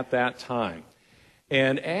persecution at that time.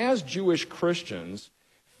 And as Jewish Christians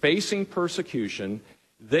facing persecution,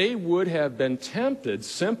 they would have been tempted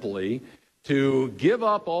simply to give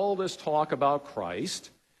up all this talk about Christ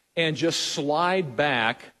and just slide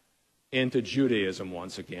back into Judaism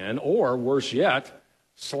once again, or worse yet,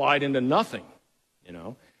 slide into nothing,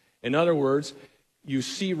 In other words, you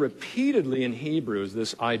see repeatedly in Hebrews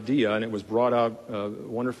this idea, and it was brought out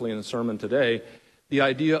wonderfully in the sermon today, the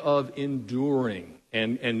idea of enduring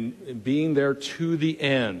and being there to the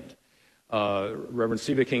end. Reverend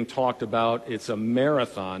Stephen King talked about it's a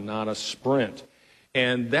marathon, not a sprint.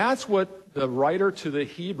 And that's what the writer to the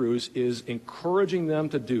Hebrews is encouraging them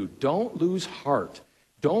to do. Don't lose heart.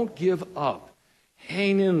 Don't give up.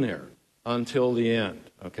 Hang in there until the end,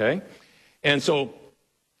 okay? And so,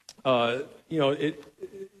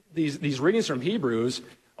 these readings from Hebrews,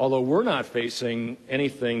 although we're not facing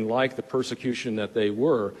anything like the persecution that they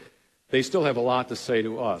were, they still have a lot to say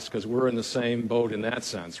to us because we're in the same boat in that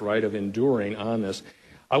sense, right, of enduring on this.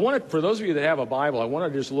 For those of you that have a Bible, I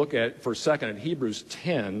want to just look at, for a second, at Hebrews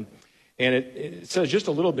 10, and it says just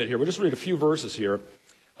a little bit here. We'll just read a few verses here.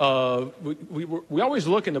 We always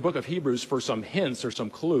look in the book of Hebrews for some hints or some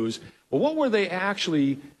clues. Well, what were they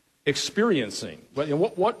actually experiencing?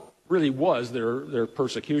 What really was their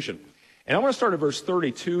persecution? And I want to start at verse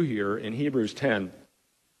 32 here in Hebrews 10,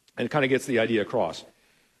 and it kind of gets the idea across.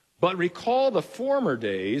 But recall the former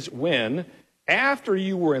days when, after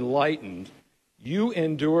you were enlightened, you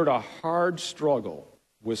endured a hard struggle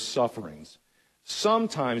with sufferings,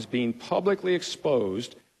 sometimes being publicly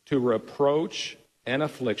exposed to reproach and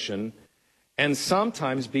affliction, and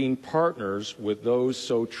sometimes being partners with those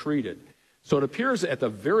so treated. So it appears at the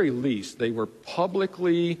very least they were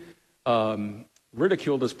publicly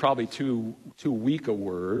ridiculed is probably too weak a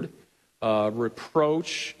word.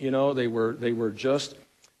 Reproach, they were just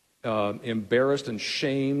embarrassed and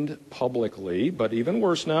shamed publicly. But even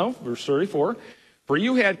worse now, verse 34, for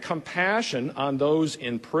you had compassion on those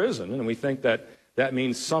in prison, and we think that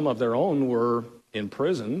means some of their own were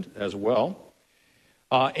imprisoned as well.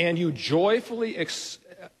 And you joyfully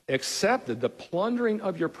accepted the plundering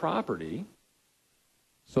of your property.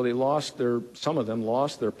 So some of them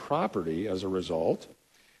lost their property as a result,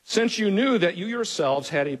 since you knew that you yourselves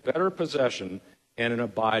had a better possession and an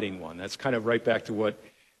abiding one. That's kind of right back to what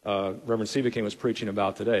Reverend Stephen King was preaching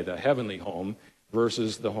about today, the heavenly home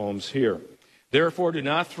versus the homes here. Therefore, do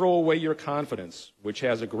not throw away your confidence, which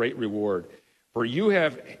has a great reward, for you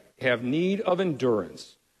have need of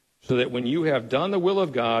endurance, so that when you have done the will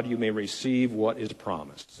of God, you may receive what is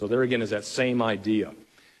promised. So there again is that same idea.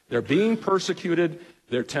 They're being persecuted.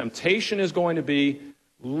 Their temptation is going to be,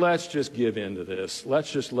 let's just give in to this.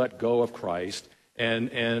 Let's just let go of Christ,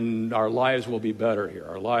 and our lives will be better here.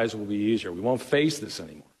 Our lives will be easier. We won't face this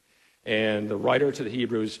anymore. And the writer to the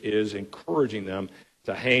Hebrews is encouraging them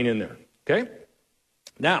to hang in there. Okay?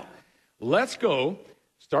 Now, let's go,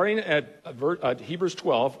 starting at Hebrews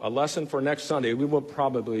 12, a lesson for next Sunday. We will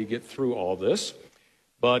probably get through all this,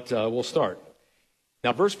 but we'll start.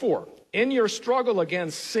 Now, verse 4, in your struggle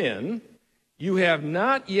against sin, you have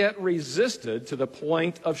not yet resisted to the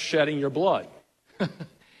point of shedding your blood.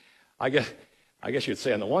 I guess you'd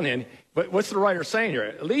say on the one hand, but what's the writer saying here?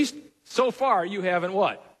 At least so far you haven't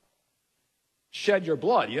what? Shed your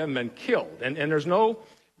blood. You haven't been killed. And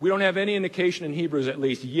we don't have any indication in Hebrews at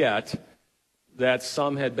least yet that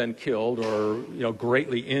some had been killed or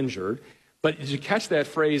greatly injured. But did you catch that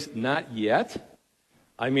phrase, not yet?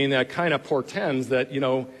 I mean, that kind of portends that,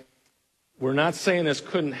 we're not saying this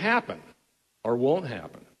couldn't happen or won't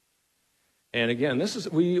happen. And again, I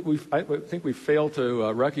think we fail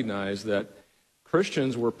to recognize that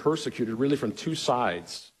Christians were persecuted really from two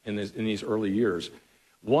sides in these early years.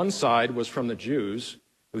 One side was from the Jews,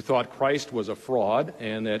 who thought Christ was a fraud,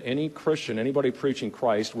 and that any Christian, anybody preaching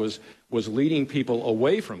Christ, was leading people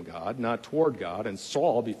away from God, not toward God. And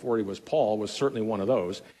Saul, before he was Paul, was certainly one of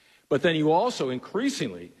those. But then you also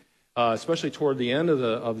increasingly, especially toward the end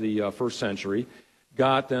of the first century,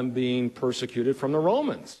 got them being persecuted from the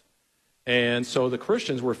Romans. And so the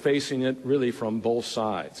Christians were facing it really from both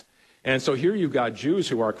sides. And so here you've got Jews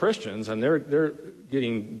who are Christians, and they're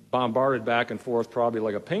getting bombarded back and forth probably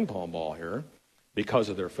like a ping pong ball here because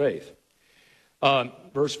of their faith.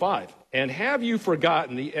 Verse 5, and have you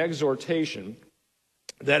forgotten the exhortation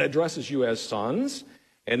that addresses you as sons?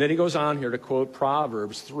 And then he goes on here to quote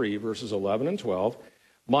Proverbs 3, verses 11 and 12.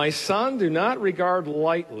 My son, do not regard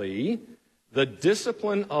lightly the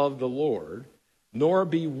discipline of the Lord, nor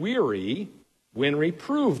be weary when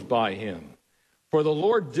reproved by him. For the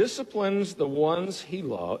Lord disciplines the one he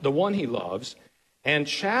loves, and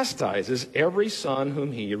chastises every son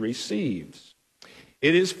whom he receives.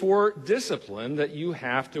 It is for discipline that you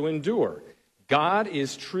have to endure. God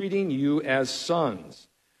is treating you as sons.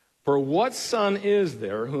 For what son is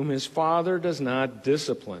there whom his father does not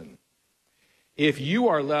discipline? If you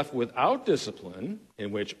are left without discipline,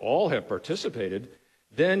 in which all have participated,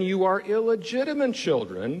 then you are illegitimate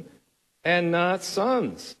children and not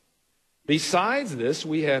sons. Besides this,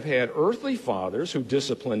 we have had earthly fathers who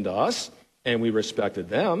disciplined us, and we respected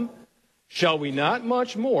them. Shall we not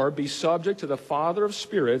much more be subject to the Father of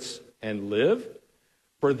spirits and live?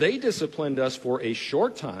 For they disciplined us for a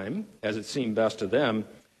short time, as it seemed best to them,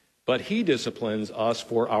 but he disciplines us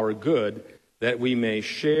for our good, that we may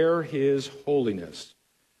share his holiness.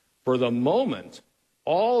 For the moment,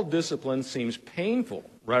 all discipline seems painful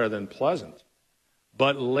rather than pleasant,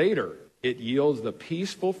 but later it yields the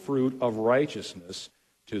peaceful fruit of righteousness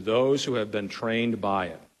to those who have been trained by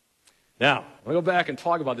it. Now, I'm going to go back and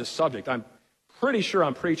talk about this subject. I'm pretty sure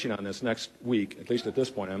I'm preaching on this next week, at least at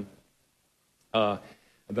this point. I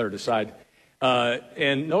better decide.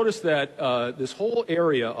 And notice that this whole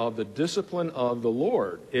area of the discipline of the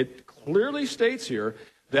Lord, it clearly states here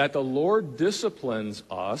that the Lord disciplines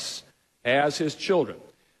us as his children.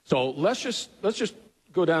 So let's just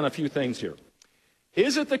go down a few things here.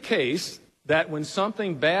 Is it the case that when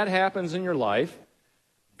something bad happens in your life,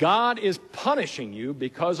 God is punishing you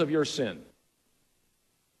because of your sin?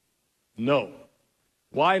 No.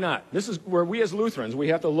 Why not? This is where we as Lutherans, we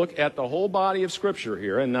have to look at the whole body of Scripture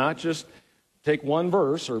here and not just take one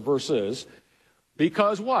verse or verses.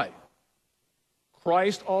 Because why?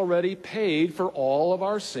 Christ already paid for all of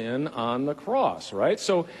our sin on the cross, right?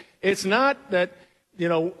 So it's not that,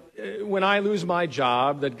 when I lose my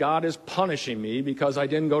job, that God is punishing me because I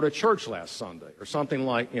didn't go to church last Sunday or something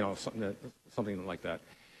like, something like that.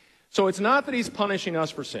 So it's not that he's punishing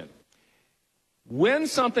us for sin. When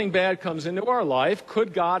something bad comes into our life,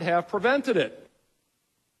 could God have prevented it?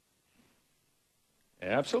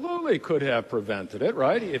 Absolutely could have prevented it,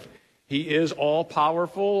 right? If he is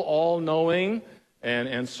all-powerful, all-knowing,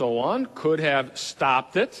 and so on, could have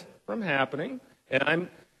stopped it from happening. And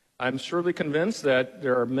I'm surely convinced that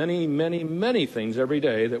there are many, many, many things every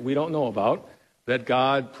day that we don't know about that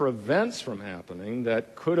God prevents from happening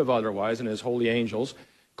that could have otherwise, and his holy angels,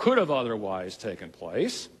 could have otherwise taken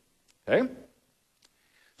place. Okay?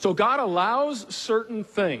 So God allows certain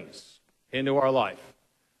things into our life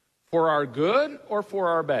for our good or for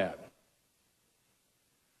our bad.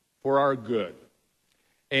 For our good.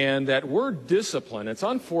 And that word discipline, it's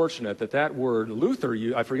unfortunate that word Luther,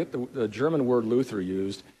 I forget the German word Luther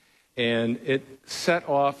used, and it set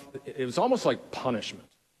off, it was almost like punishment.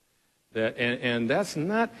 And that's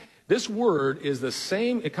not, this word is the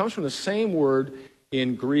same, it comes from the same word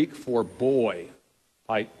in Greek for boy,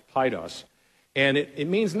 paidos. And it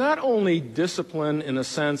means not only discipline in the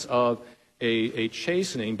sense of a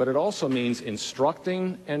chastening, but it also means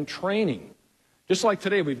instructing and training. Just like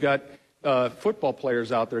today, we've got football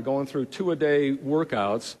players out there going through 2-a-day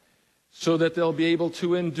workouts so that they'll be able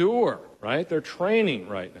to endure, right? They're training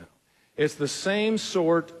right now. It's the same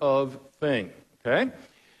sort of thing, okay?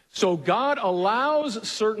 So God allows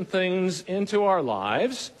certain things into our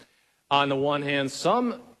lives. On the one hand,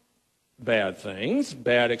 some bad things,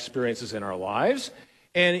 bad experiences in our lives,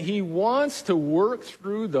 and he wants to work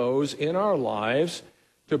through those in our lives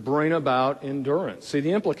to bring about endurance. See,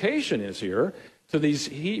 the implication is here to these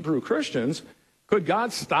Hebrew Christians, could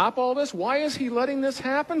God stop all this? Why is he letting this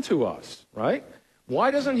happen to us, right?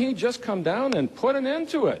 Why doesn't he just come down and put an end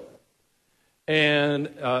to it?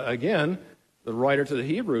 And again, the writer to the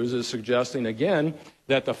Hebrews is suggesting again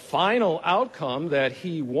that the final outcome that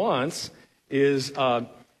he wants is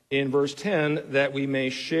in verse 10, that we may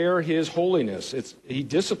share his holiness. He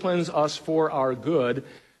disciplines us for our good,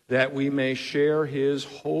 that we may share his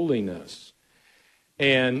holiness.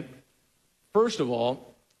 And first of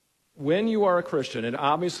all, when you are a Christian, it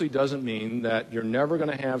obviously doesn't mean that you're never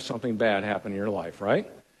going to have something bad happen in your life, right?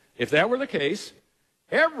 If that were the case,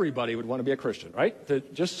 everybody would want to be a Christian, right?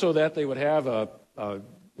 Just so that they would have a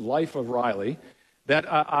life of Riley.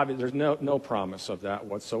 There's no promise of that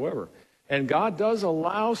whatsoever. And God does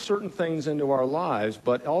allow certain things into our lives,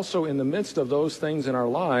 but also in the midst of those things in our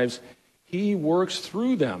lives, he works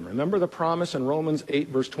through them. Remember the promise in Romans 8,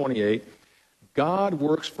 verse 28, God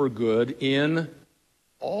works for good in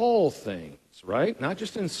all things, right? Not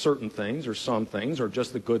just in certain things or some things or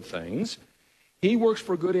just the good things. He works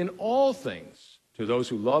for good in all things to those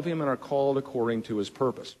who love him and are called according to his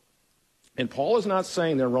purpose. And Paul is not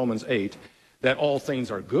saying there in Romans 8 that all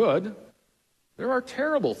things are good. There are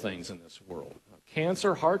terrible things in this world.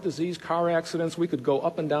 Cancer, heart disease, car accidents, we could go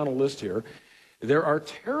up and down a list here. There are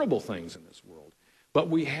terrible things in this world. But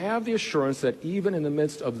we have the assurance that even in the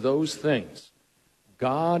midst of those things,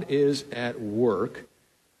 God is at work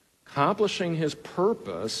accomplishing his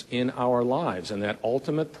purpose in our lives, and that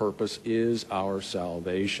ultimate purpose is our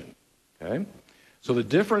salvation. Okay? So the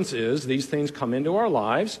difference is these things come into our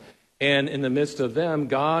lives, and in the midst of them,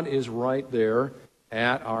 God is right there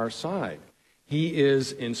at our side. He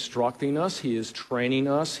is instructing us. He is training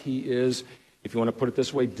us. He is, if you want to put it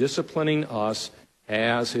this way, disciplining us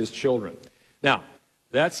as his children. Now,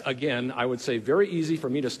 that's, again, I would say very easy for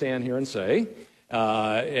me to stand here and say,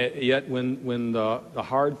 Yet when the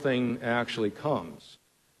hard thing actually comes,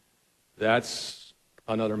 that's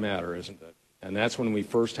another matter, isn't it? And that's when we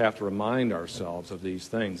first have to remind ourselves of these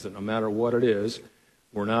things, that no matter what it is,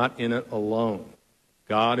 we're not in it alone.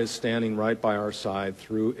 God is standing right by our side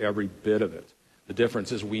through every bit of it. The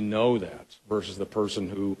difference is we know that versus the person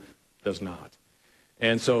who does not.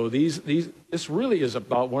 And so this really is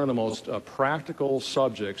about one of the most practical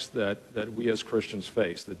subjects that we as Christians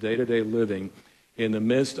face, the day-to-day living in the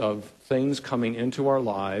midst of things coming into our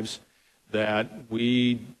lives that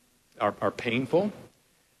we are painful,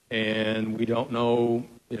 and we don't know,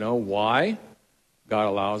 why God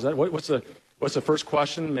allows that. What's the first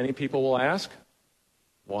question many people will ask?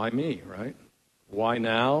 Why me, right? Why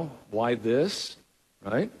now? Why this,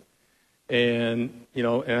 right? And,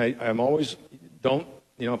 I'm always,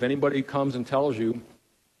 if anybody comes and tells you,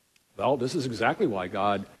 well, this is exactly why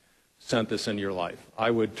God sent this into your life, I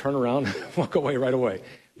would turn around and walk away right away.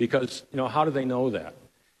 Because, how do they know that?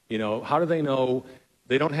 How do they know?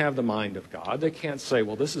 They don't have the mind of God. They can't say,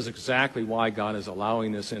 well, this is exactly why God is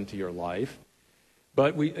allowing this into your life.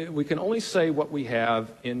 But we can only say what we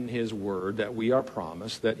have in His Word, that we are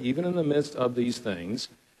promised, that even in the midst of these things,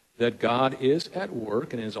 that God is at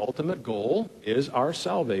work, and His ultimate goal is our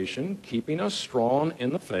salvation, keeping us strong in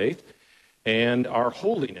the faith, and our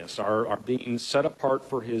holiness, our being set apart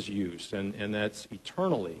for His use, and that's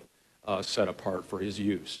eternally set apart for His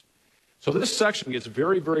use. So this section gets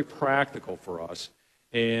very, very practical for us.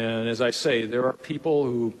 And as I say, there are people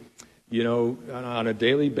who, on a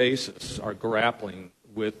daily basis are grappling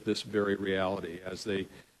with this very reality as they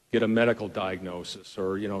get a medical diagnosis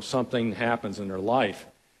or, something happens in their life.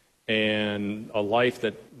 And a life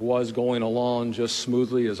that was going along just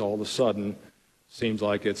smoothly is all of a sudden seems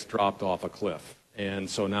like it's dropped off a cliff. And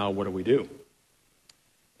so now what do?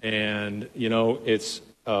 And,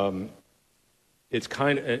 it's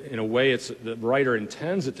kind of, in a way, the writer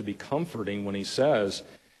intends it to be comforting when he says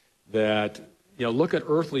that, look at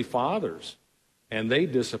earthly fathers, and they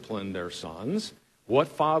discipline their sons. What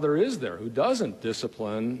father is there who doesn't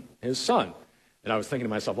discipline his son? And I was thinking to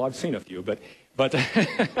myself, well, I've seen a few, but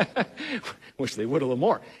wish they would a little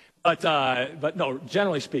more. But no,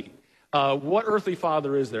 generally speaking, what earthly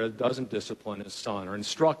father is there that doesn't discipline his son or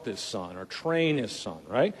instruct his son or train his son,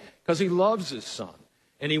 right? Because he loves his son.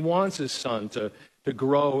 And he wants his son to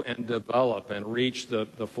grow and develop and reach the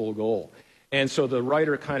full goal. And so the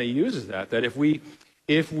writer kind of uses that if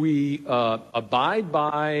we abide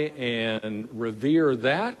by and revere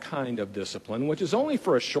that kind of discipline, which is only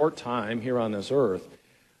for a short time here on this earth,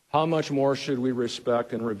 how much more should we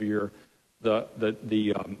respect and revere the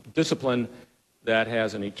discipline that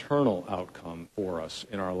has an eternal outcome for us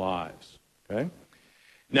in our lives? Okay?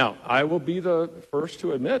 Now, I will be the first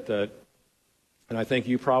to admit that, and I think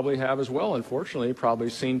you probably have as well, unfortunately, probably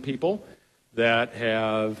seen people that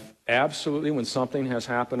have absolutely, when something has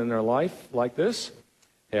happened in their life like this,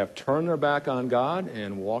 have turned their back on God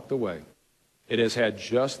and walked away. It has had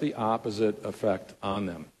just the opposite effect on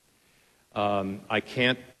them. I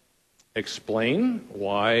can't explain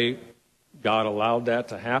why God allowed that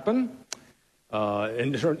to happen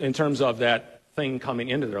in terms of that thing coming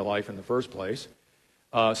into their life in the first place.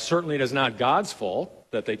 Certainly it is not God's fault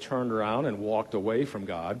that they turned around and walked away from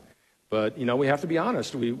God. But, we have to be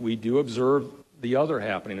honest. We do observe the other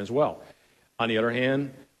happening as well. On the other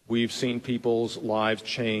hand, we've seen people's lives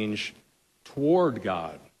change toward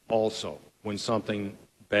God also when something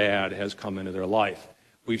bad has come into their life.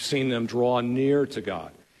 We've seen them draw near to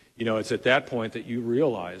God. It's at that point that you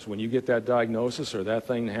realize when you get that diagnosis or that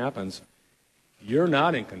thing happens, you're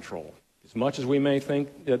not in control. As much as we may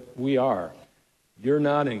think that we are, you're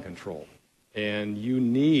not in control. And you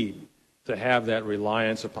need to have that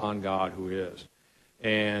reliance upon God who is.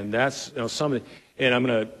 And that's something. And I'm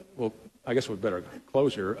going to, I guess we better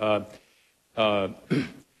close here.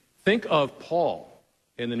 Think of Paul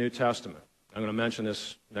in the New Testament. I'm going to mention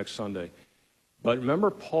this next Sunday. But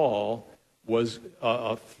remember, Paul was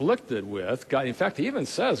afflicted with God. In fact, he even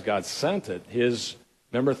says God sent it.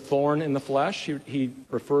 Remember thorn in the flesh? He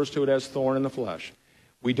refers to it as thorn in the flesh.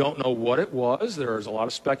 We don't know what it was. There's a lot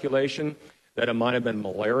of speculation that it might have been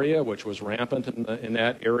malaria, which was rampant in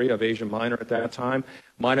that area of Asia Minor at that time.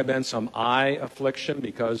 Might have been some eye affliction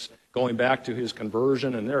because going back to his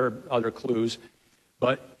conversion, and there are other clues.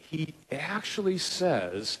 But he actually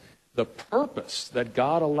says the purpose that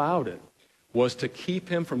God allowed it was to keep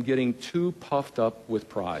him from getting too puffed up with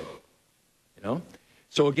pride.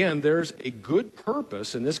 So again, there's a good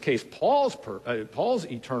purpose, in this case Paul's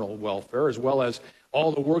eternal welfare, as well as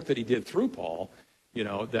all the work that he did through Paul.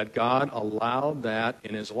 that God allowed that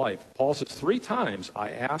in his life. Paul says 3 times,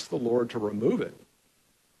 I asked the Lord to remove it.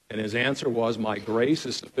 And his answer was, my grace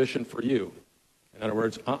is sufficient for you. In other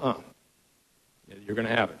words, you're going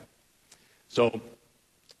to have it. So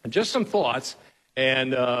just some thoughts.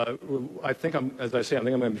 And I think I'm going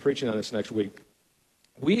to be preaching on this next week.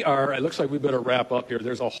 It looks like we better wrap up here.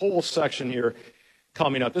 There's a whole section here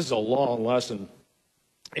coming up. This is a long lesson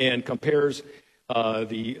and compares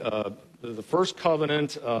the first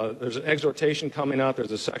covenant. There's an exhortation coming up.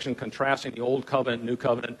 There's a section contrasting the old covenant, new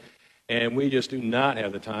covenant. And we just do not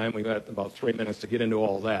have the time. We've got about 3 minutes to get into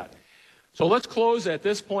all that. So let's close at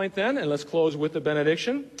this point then, and let's close with the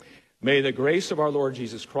benediction. May the grace of our Lord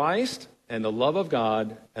Jesus Christ and the love of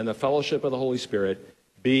God and the fellowship of the Holy Spirit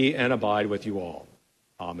be and abide with you all.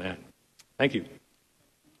 Amen. Thank you.